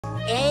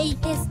A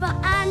is for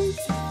ant,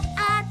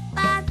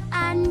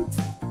 ant.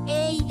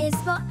 A is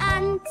for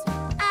ant,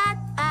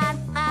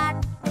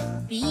 ant.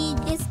 B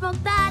is for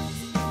bat,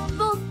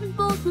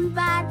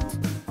 bat.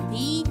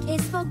 B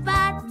is for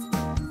bat,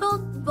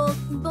 book.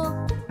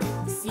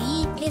 C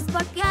is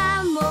for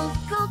camel,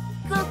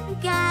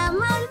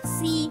 camel.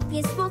 C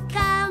is for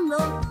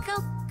camel,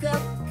 cook.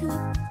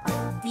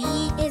 D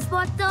is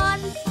for dog,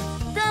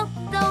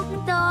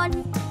 dog.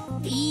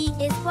 D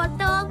is for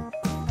dog,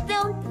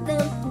 dog.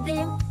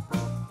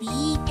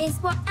 E is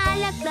for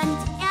elephant,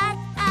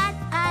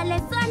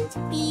 elephant.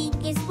 E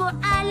is for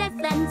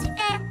elephant,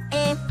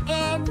 N.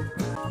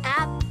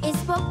 F is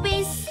for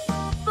fish,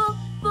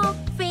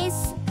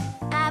 fish.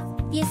 F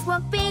is for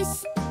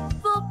fish,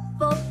 book.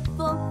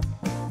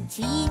 G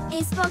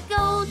is for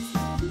goat,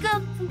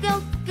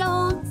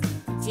 goat.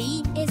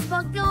 G is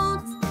for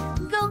goat,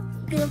 goat.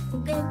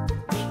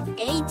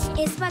 H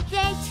is for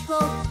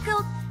hedgehog,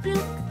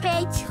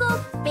 hedgehog.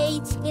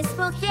 H is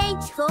for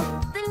hedgehog,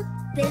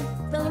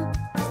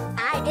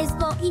 I is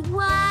for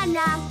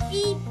iguana,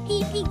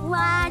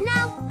 iguana.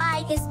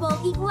 I is for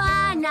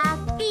iguana,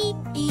 E.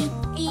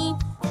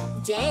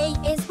 J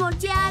is for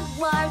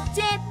jaguar,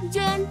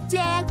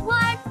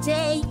 jaguar.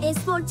 J is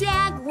for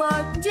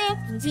jaguar, J.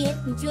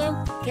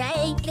 K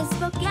is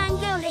for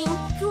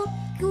kangaroo,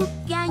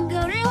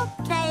 kangaroo.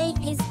 K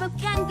is for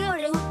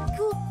kangaroo,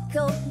 cook.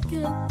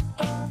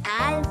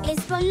 L is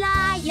for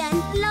lion,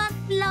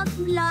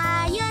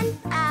 lion.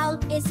 L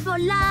is for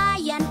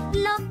lion,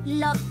 look.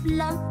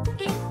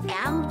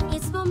 M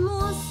is for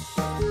moose,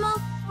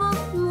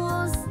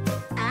 moose.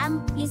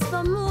 M is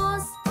for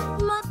moose,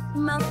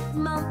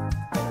 mouse.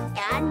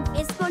 N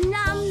is for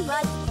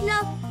number,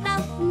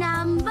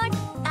 number.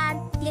 N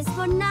is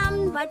for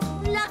number,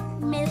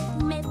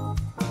 milk.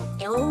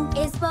 O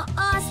is for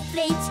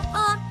ostrich,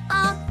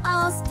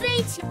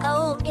 ostrich.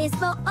 O is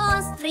for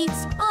ostrich,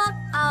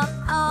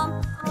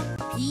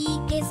 P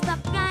is for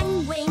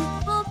penguin,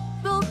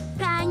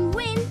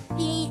 penguin. P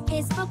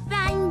is for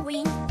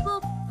penguin,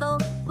 book.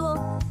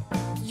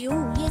 Q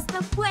is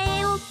for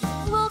quail,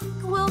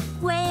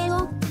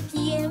 quail. Q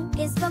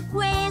is for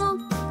quail,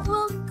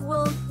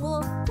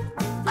 wolf.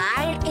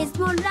 R is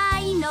for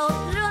rhino,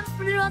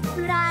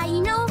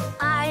 rhino.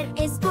 R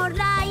is for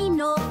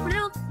rhino,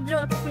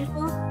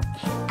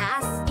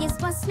 S is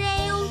for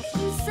snail,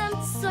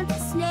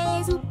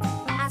 snail.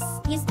 S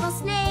is for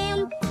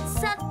snail,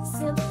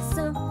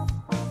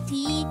 T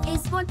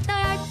is for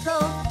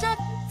turtle,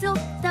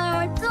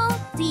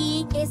 T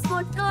is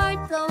for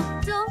turtle,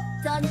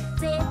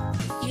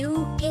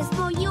 U is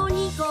for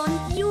unicorn,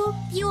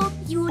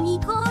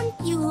 unicorn.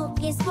 U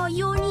is for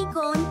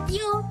unicorn,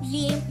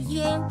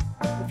 yeah.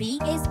 V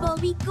is for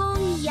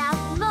vicuña,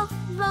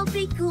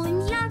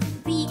 vicuña.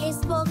 V is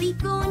for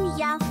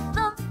vicuña,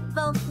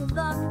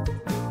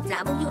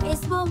 W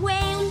is for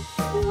whale,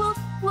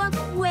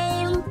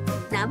 whale.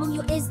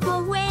 W is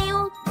for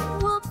whale,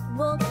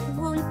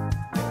 wolf.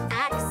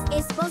 X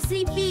is for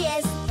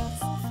CPS,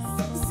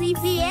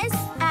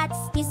 X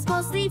is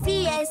for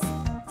CPS.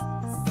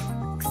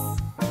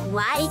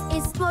 Y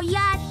is for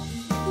yacht,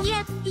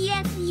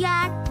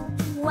 yacht.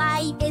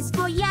 Y is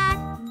for yacht,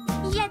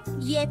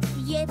 yet.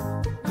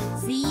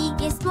 Z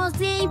is for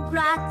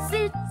zebra,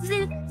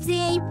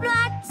 zebra.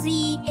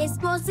 Z is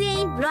for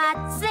zebra,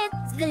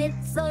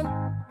 zebra.